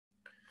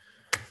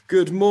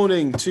Good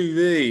morning to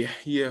the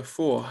year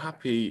 4.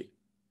 Happy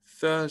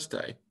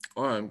Thursday.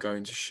 I am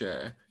going to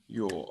share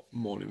your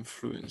morning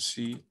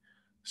fluency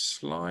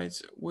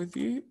slides with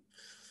you.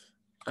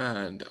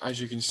 And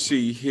as you can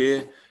see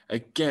here,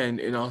 again,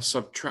 in our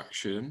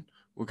subtraction,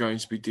 we're going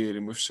to be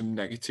dealing with some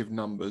negative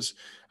numbers.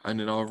 And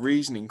in our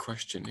reasoning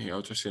question here,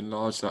 I'll just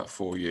enlarge that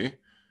for you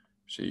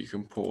so you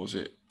can pause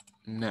it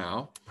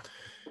now.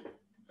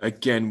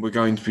 Again, we're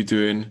going to be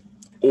doing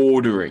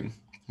ordering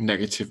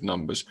negative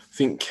numbers.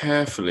 Think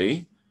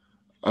carefully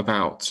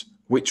about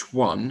which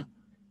one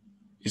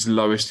is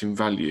lowest in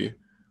value.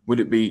 Would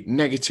it be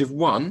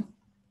 -1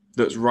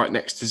 that's right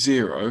next to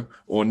 0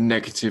 or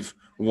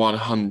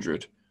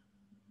 -100?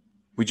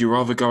 Would you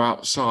rather go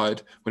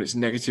outside when it's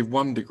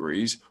 -1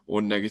 degrees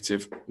or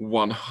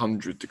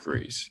 -100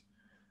 degrees?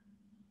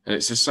 And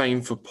it's the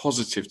same for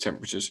positive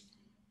temperatures.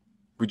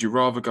 Would you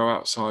rather go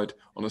outside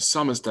on a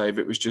summer's day if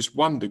it was just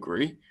 1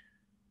 degree?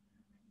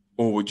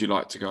 Or would you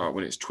like to go out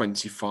when it's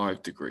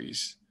 25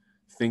 degrees?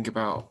 Think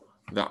about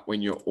that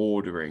when you're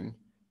ordering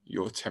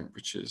your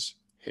temperatures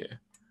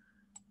here.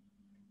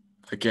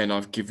 Again,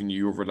 I've given you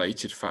your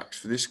related facts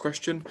for this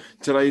question.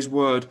 Today's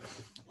word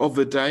of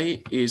the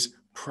day is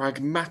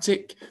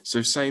pragmatic.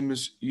 So same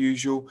as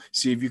usual,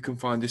 see if you can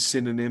find a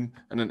synonym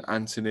and an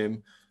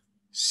antonym.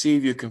 See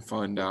if you can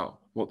find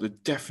out what the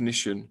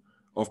definition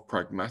of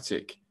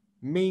pragmatic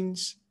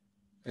means,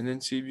 and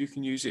then see if you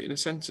can use it in a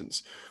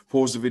sentence.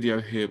 Pause the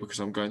video here because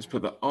I'm going to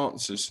put the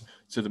answers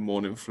to the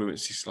morning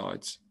fluency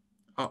slides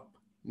up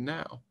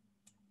now.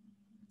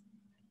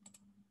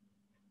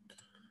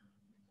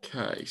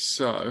 Okay,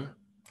 so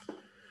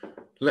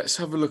let's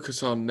have a look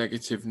at our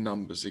negative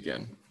numbers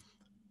again.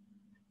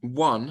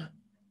 1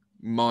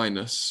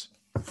 minus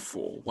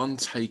 4, 1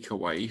 take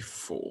away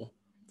 4.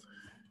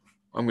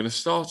 I'm going to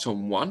start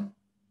on 1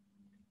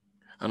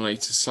 and I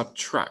need to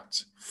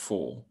subtract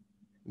 4.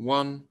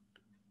 1,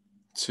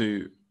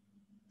 2,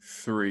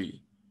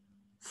 3,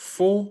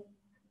 4.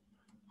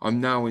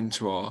 I'm now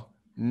into our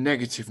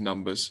negative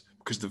numbers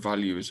because the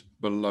value is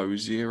below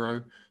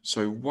 0.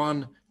 So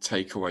 1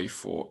 take away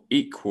 4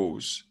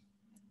 equals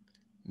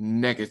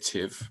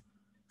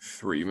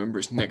 -3. Remember,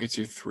 it's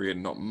 -3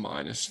 and not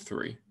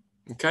 -3.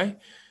 Okay.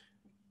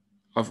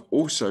 I've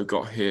also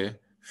got here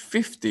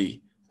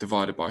 50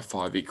 divided by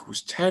 5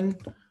 equals 10,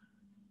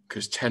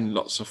 because 10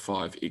 lots of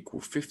 5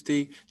 equal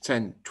 50.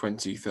 10,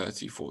 20,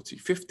 30, 40,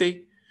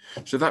 50.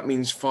 So that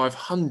means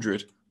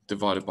 500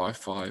 divided by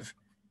 5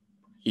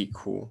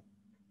 equal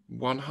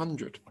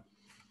 100.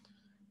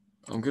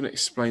 I'm going to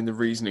explain the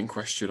reasoning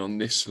question on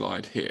this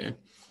slide here.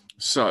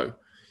 So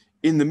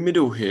in the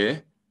middle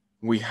here,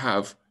 we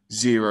have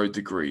 0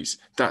 degrees.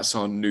 That's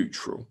our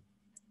neutral.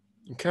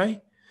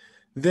 Okay.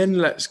 Then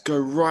let's go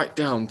right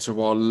down to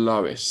our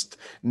lowest,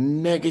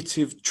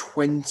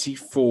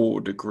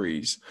 -24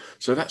 degrees.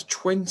 So that's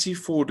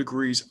 24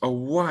 degrees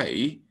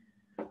away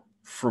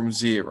from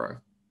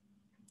 0.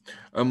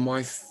 And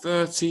my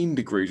 13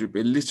 degrees would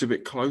be a little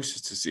bit closer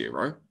to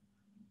 0.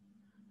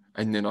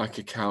 And then I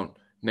could count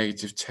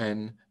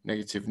 -10,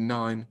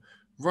 -9,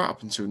 right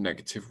up until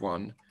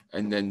 -1,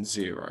 and then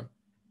 0.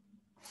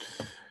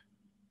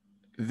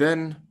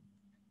 Then,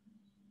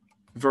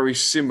 very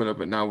similar,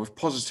 but now with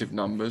positive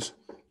numbers,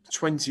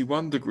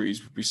 21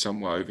 degrees would be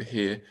somewhere over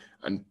here,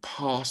 and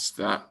past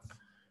that,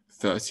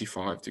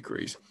 35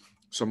 degrees.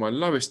 So my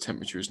lowest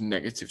temperature is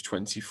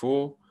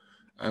 -24,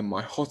 and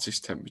my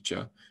hottest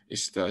temperature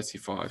is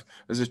 35.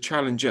 As a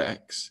challenge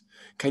X,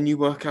 can you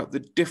work out the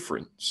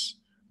difference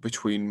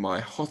between my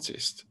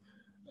hottest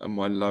and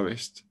my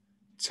lowest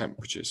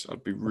temperatures?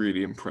 I'd be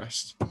really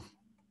impressed.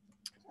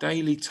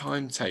 Daily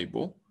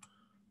timetable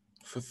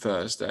for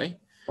Thursday.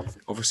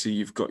 Obviously,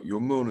 you've got your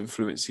morning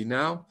fluency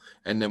now,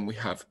 and then we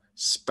have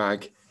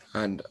SPAG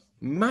and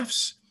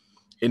maths.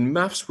 In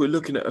maths, we're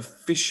looking at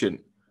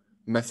efficient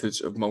methods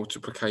of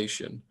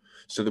multiplication.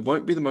 So there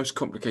won't be the most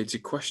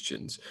complicated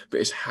questions, but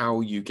it's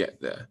how you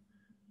get there.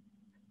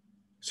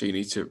 So you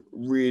need to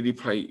really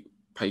pay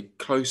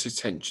close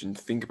attention,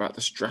 think about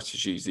the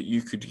strategies that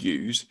you could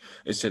use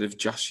instead of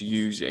just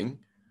using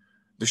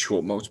the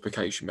short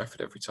multiplication method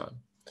every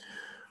time.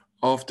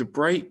 After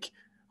break,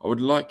 I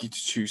would like you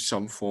to choose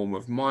some form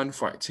of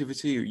mindful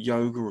activity, or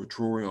yoga or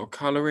drawing or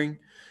colouring.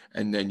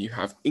 And then you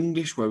have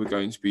English, where we're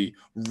going to be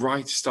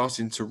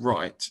starting to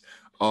write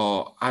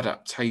our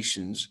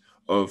adaptations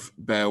of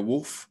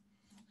Beowulf.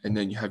 And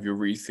then you have your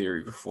read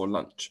theory before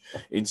lunch.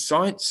 In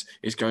science,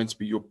 it's going to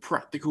be your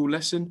practical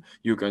lesson.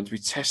 You're going to be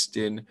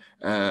testing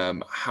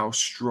how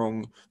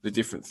strong the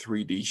different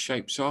 3D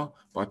shapes are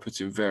by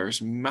putting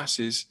various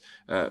masses,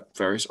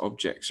 various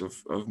objects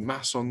of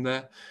mass on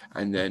there.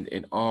 And then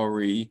in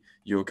RE,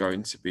 you're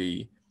going to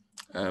be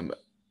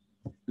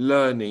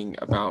learning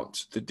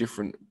about the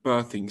different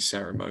birthing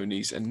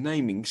ceremonies and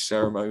naming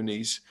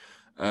ceremonies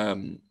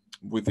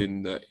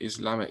within the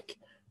Islamic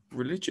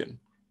religion.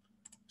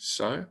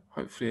 So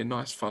hopefully a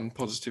nice, fun,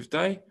 positive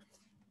day.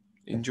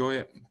 Enjoy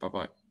it.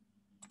 Bye-bye.